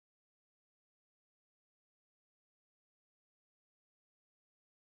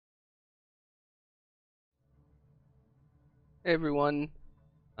Hey everyone.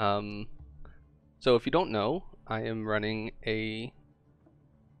 Um, so if you don't know, I am running a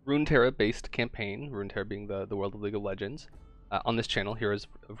Runeterra based campaign, Runeterra being the world of League of Legends, on this channel, Heroes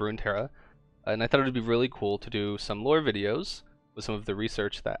of Runeterra. And I thought it would be really cool to do some lore videos with some of the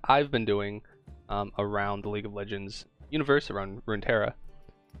research that I've been doing around the League of Legends universe, around Runeterra.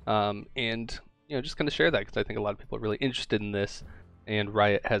 And just kind of share that because I think a lot of people are really interested in this. And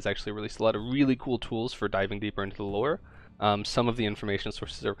Riot has actually released a lot of really cool tools for diving deeper into the lore. Some of the information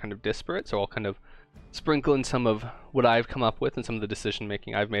sources are kind of disparate, so I'll kind of sprinkle in some of what I've come up with and some of the decision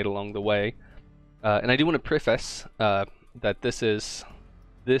making I've made along the way. And I do want to preface that this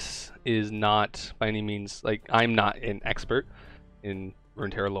is not by any means, like, I'm not an expert in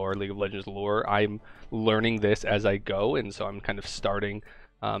Runeterra lore, League of Legends lore. I'm learning this as I go, and so I'm kind of starting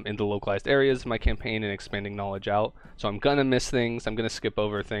in the localized areas of my campaign and expanding knowledge out. So I'm gonna miss things, I'm gonna skip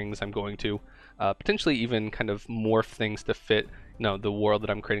over things, I'm going to potentially even kind of morph things to fit the world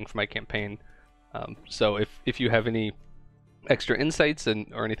that I'm creating for my campaign. So if you have any extra insights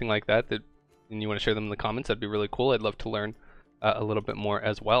or anything like that and you want to share them in the comments, that'd be really cool. I'd love to learn a little bit more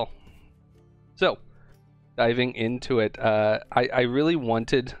as well. So diving into it, I really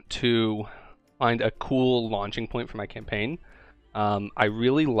wanted to find a cool launching point for my campaign. I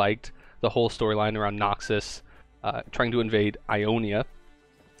really liked the whole storyline around Noxus trying to invade Ionia.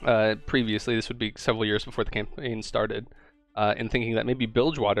 Previously, this would be several years before the campaign started, and thinking that maybe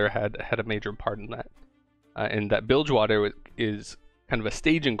Bilgewater had a major part in that, and that Bilgewater is kind of a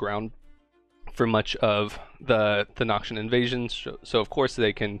staging ground for much of the Noxian invasions. So of course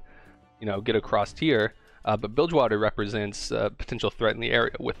they can, get across here, but Bilgewater represents a potential threat in the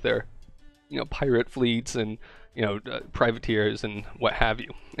area with their, pirate fleets and privateers and what have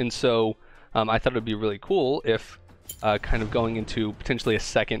you. And so I thought it would be really cool if kind of going into potentially a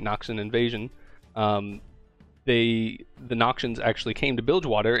second Noxian invasion, the Noxians actually came to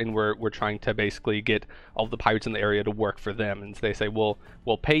Bilgewater and were trying to basically get all the pirates in the area to work for them. And they say, we'll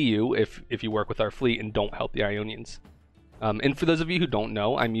pay you if you work with our fleet and don't help the Ionians. And for those of you who don't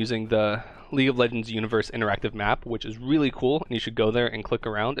know, I'm using the League of Legends Universe interactive map, which is really cool, and you should go there and click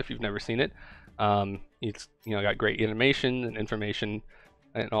around if you've never seen it. It's got great animation and information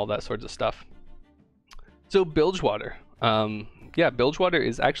and all that sorts of stuff. So Bilgewater, Bilgewater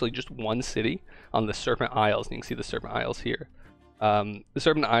is actually just one city on the Serpent Isles, and you can see the Serpent Isles here. The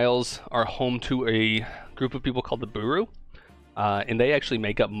Serpent Isles are home to a group of people called the Buru, and they actually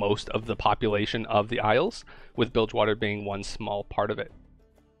make up most of the population of the Isles, with Bilgewater being one small part of it.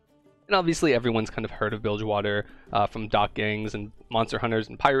 And obviously everyone's kind of heard of Bilgewater from dock gangs and monster hunters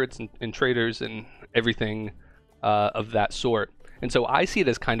and pirates and traders and everything of that sort. And so I see it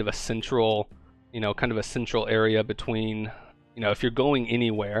as kind of a central area between, if you're going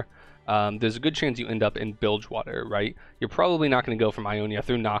anywhere, there's a good chance you end up in Bilgewater, right? You're probably not going to go from Ionia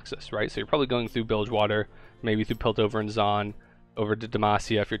through Noxus, right? So you're probably going through Bilgewater, maybe through Piltover and Zon, over to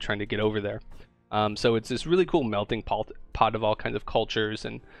Demacia if you're trying to get over there. So it's this really cool melting pot of all kinds of cultures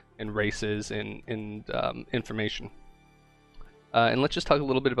and races and information. And let's just talk a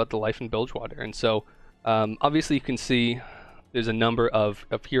little bit about the life in Bilgewater. And so obviously you can see there's a number of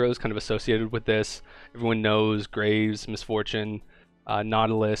heroes kind of associated with this. Everyone knows Graves, Misfortune,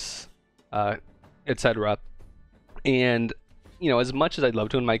 Nautilus, etc. And as much as I'd love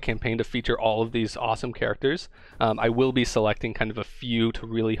to in my campaign to feature all of these awesome characters, I will be selecting kind of a few to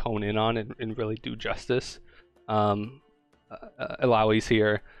really hone in on and really do justice. Ilaoi's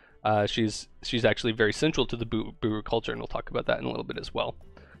here. She's actually very central to the Buru culture, and we'll talk about that in a little bit as well.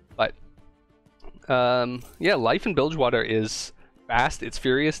 But life in Bilgewater is fast, it's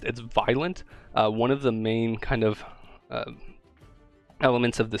furious, it's violent. One of the main kind of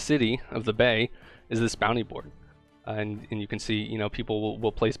elements of the city, of the bay, is this bounty board. And you can see, people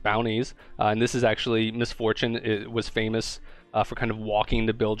will place bounties. And this is actually Misfortune. It was famous for kind of walking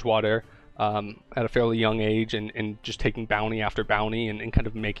to Bilgewater at a fairly young age and just taking bounty after bounty and kind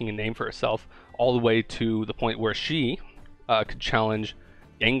of making a name for herself, all the way to the point where she could challenge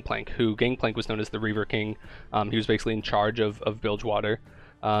Gangplank, who Gangplank was known as the Reaver King. He was basically in charge of Bilgewater.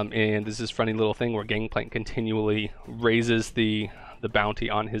 And there's this funny little thing where Gangplank continually raises the bounty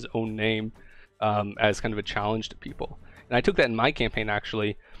on his own name as kind of a challenge to people. And I took that in my campaign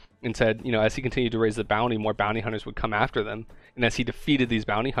actually and said, as he continued to raise the bounty, more bounty hunters would come after them. And as he defeated these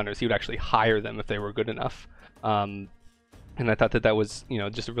bounty hunters, he would actually hire them if they were good enough. And I thought that was,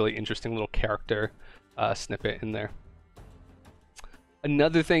 just a really interesting little character snippet in there.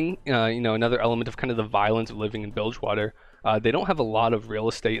 Another thing, another element of kind of the violence of living in Bilgewater, they don't have a lot of real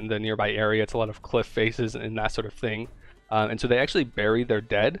estate in the nearby area. It's a lot of cliff faces and that sort of thing. And so they actually bury their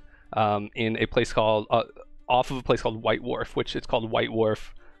dead in a place called off of a place called White Wharf, which it's called White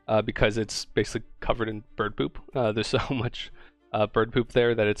Wharf because it's basically covered in bird poop. There's so much bird poop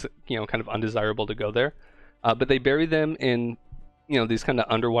there that it's kind of undesirable to go there. But they bury them in these kind of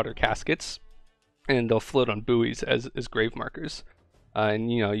underwater caskets, and they'll float on buoys as grave markers.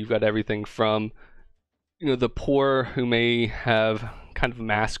 And you've got everything from the poor who may have kind of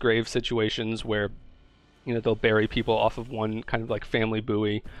mass grave situations where they'll bury people off of one kind of like family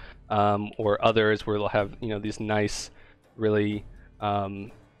buoy, or others where they'll have these nice, really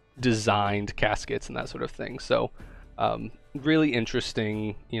designed caskets and that sort of thing. So really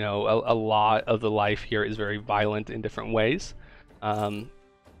interesting. A lot of the life here is very violent in different ways.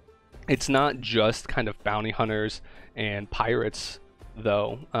 It's not just kind of bounty hunters and pirates,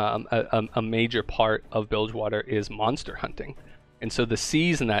 though. A major part of Bilgewater is monster hunting. And so the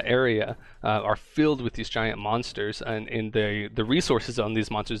seas in that area are filled with these giant monsters, and the resources on these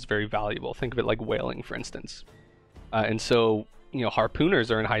monsters is very valuable. Think of it like whaling, for instance. And so,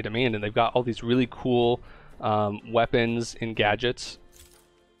 harpooners are in high demand, and they've got all these really cool weapons and gadgets.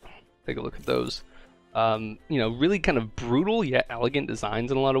 Take a look at those. Really kind of brutal yet elegant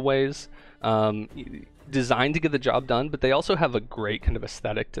designs in a lot of ways. Designed to get the job done, but they also have a great kind of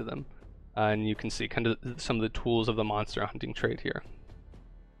aesthetic to them. And you can see kind of some of the tools of the monster hunting trade here.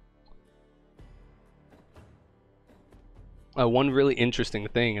 One really interesting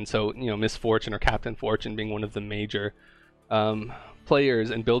thing, and so Miss Fortune, or Captain Fortune, being one of the major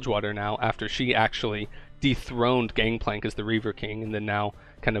players in Bilgewater now, after she actually dethroned Gangplank as the Reaver King, and then now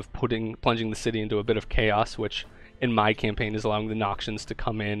kind of plunging the city into a bit of chaos, which in my campaign is allowing the Noxians to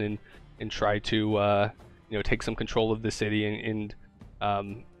come in and try to take some control of the city and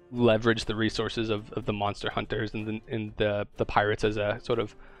leverage the resources of the monster hunters and the pirates as a sort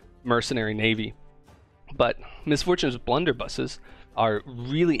of mercenary navy. But Miss Fortune's blunderbusses are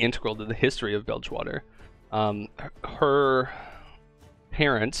really integral to the history of Bilgewater. Her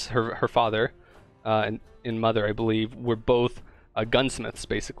parents, her father and mother, I believe, were both gunsmiths,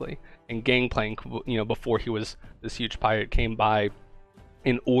 basically. And Gangplank, before he was this huge pirate, came by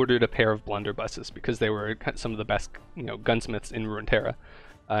and ordered a pair of blunderbusses because they were some of the best, gunsmiths in Runeterra.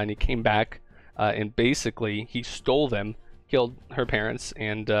 And he came back and basically he stole them, killed her parents,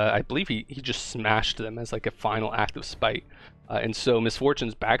 and I believe he just smashed them as like a final act of spite. And so Miss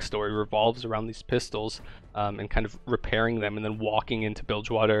Fortune's backstory revolves around these pistols and kind of repairing them, and then walking into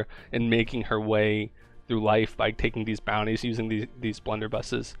Bilgewater and making her way through life by taking these bounties using these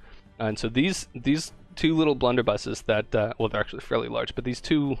blunderbusses. And so these two little blunderbusses that well, they're actually fairly large, but these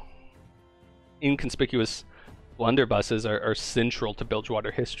two inconspicuous blunderbusses are central to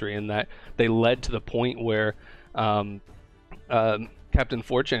Bilgewater history, in that they led to the point where Captain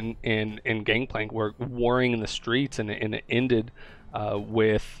Fortune and Gangplank were warring in the streets, and it ended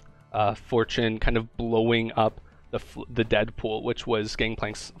with Fortune kind of blowing up the Deadpool, which was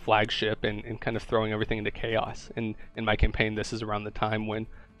Gangplank's flagship, and kind of throwing everything into chaos. And in my campaign, this is around the time when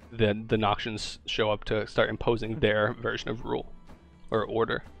the Noxians show up to start imposing their version of rule or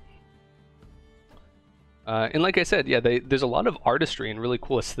order. And like I said, yeah, there's a lot of artistry and really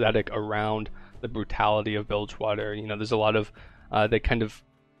cool aesthetic around the brutality of Bilgewater. There's a lot of they kind of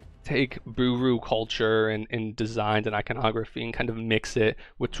take Buru culture and designs and iconography and kind of mix it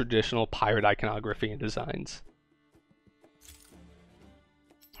with traditional pirate iconography and designs.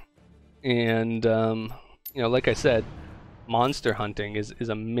 And like I said, monster hunting is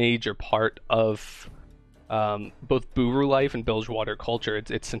a major part of both Buru life and Bilgewater culture.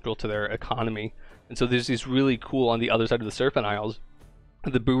 It's central to their economy. And so there's these really cool, on the other side of the Serpent Isles,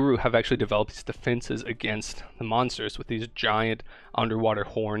 the Buru have actually developed these defenses against the monsters with these giant underwater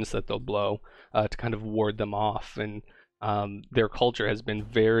horns that they'll blow to kind of ward them off. And their culture has been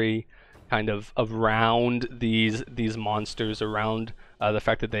very kind of around these monsters, around the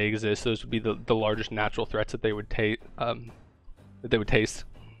fact that they exist. Those would be the largest natural threats that they would taste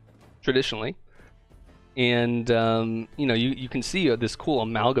traditionally. And you can see this cool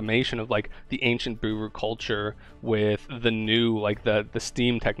amalgamation of like the ancient Buru culture with the new, like the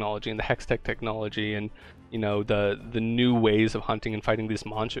steam technology and the hextech technology, and the new ways of hunting and fighting these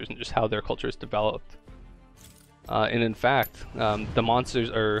monsters, and just how their culture is developed. And in fact, the monsters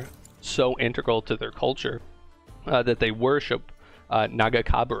are so integral to their culture that they worship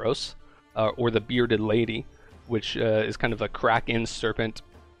Nagakabaros, or the bearded lady, which is kind of a kraken serpent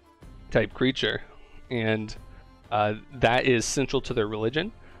type creature. And that is central to their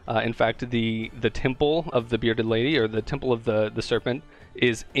religion. In fact, the temple of the bearded lady, or the temple of the serpent,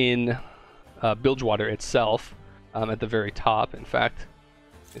 is in Bilgewater itself, at the very top. In fact,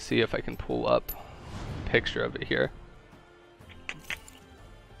 let me see if I can pull up a picture of it here.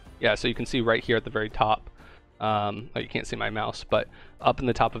 Yeah, so you can see right here at the very top, Oh, you can't see my mouse, but up in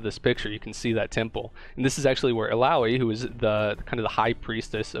the top of this picture, you can see that temple. And this is actually where Illaoi, who is the kind of the high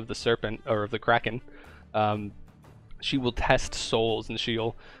priestess of the serpent, or of the Kraken, she will test souls, and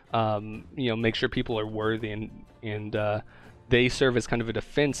she'll, make sure people are worthy, and they serve as kind of a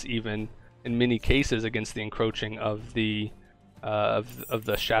defense, even in many cases, against the encroaching of the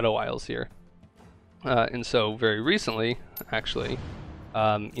Shadow Isles here. And so very recently, actually,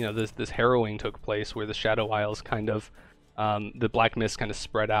 this harrowing took place where the Shadow Isles kind of, the Black Mist kind of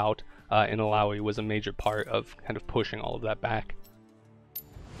spread out, and Illaoi was a major part of kind of pushing all of that back.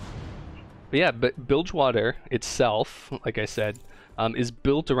 But yeah, but Bilgewater itself, like I said, is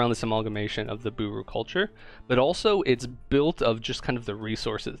built around this amalgamation of the Buru culture, but also it's built of just kind of the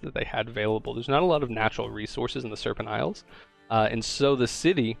resources that they had available. There's not a lot of natural resources in the Serpent Isles, and so the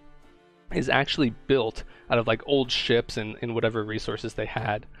city is actually built out of like old ships and whatever resources they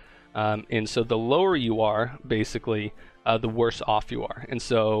had. And so the lower you are, basically, the worse off you are. And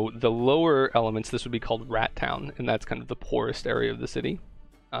so the lower elements, this would be called Rat Town, and that's kind of the poorest area of the city.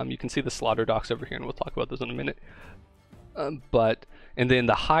 You can see the slaughter docks over here, and we'll talk about those in a minute. And then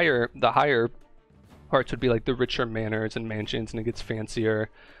the higher parts would be like the richer manors and mansions, and it gets fancier.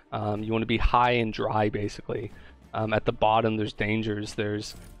 You want to be high and dry, basically. At the bottom, there's dangers.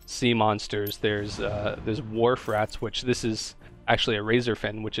 There's sea monsters. There's wharf rats, which this is actually a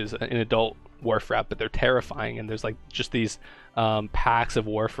razorfin, which is an adult wharf rat, but they're terrifying. And there's like just these packs of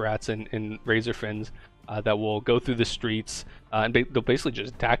wharf rats and razorfins that will go through the streets, and they'll basically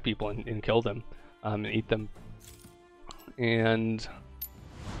just attack people and kill them, and eat them. And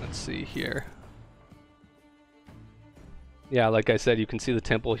let's see here. Yeah, like I said, you can see the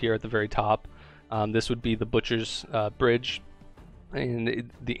temple here at the very top. This would be the Butcher's Bridge, and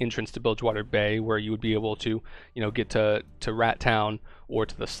the entrance to Bilgewater Bay, where you would be able to, get to Rat Town or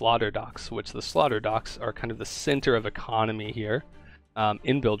to the Slaughter Docks, which the Slaughter Docks are kind of the center of economy here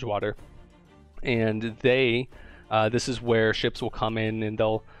in Bilgewater. And this is where ships will come in, and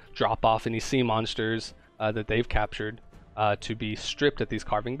they'll drop off any sea monsters that they've captured to be stripped at these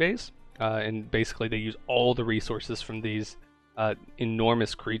carving bays. And basically they use all the resources from these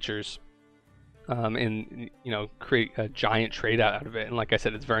enormous creatures, and create a giant trade out of it. And like I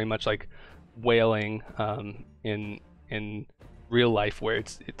said, it's very much like whaling in real life, where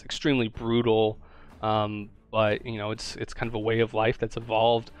it's extremely brutal, but it's kind of a way of life that's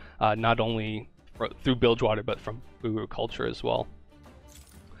evolved not only through Bilgewater, but from Buru culture as well.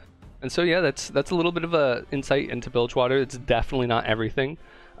 And so yeah, that's a little bit of a insight into Bilgewater. It's definitely not everything.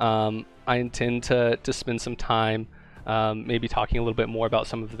 I intend to spend some time maybe talking a little bit more about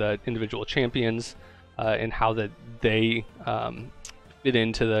some of the individual champions and how that they fit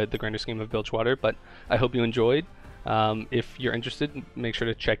into the grander scheme of Bilgewater. But I hope you enjoyed. If you're interested, make sure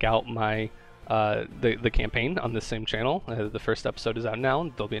to check out my the campaign on this same channel. The first episode is out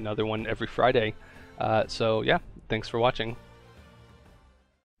now. There'll be another one every Friday. So yeah, thanks for watching.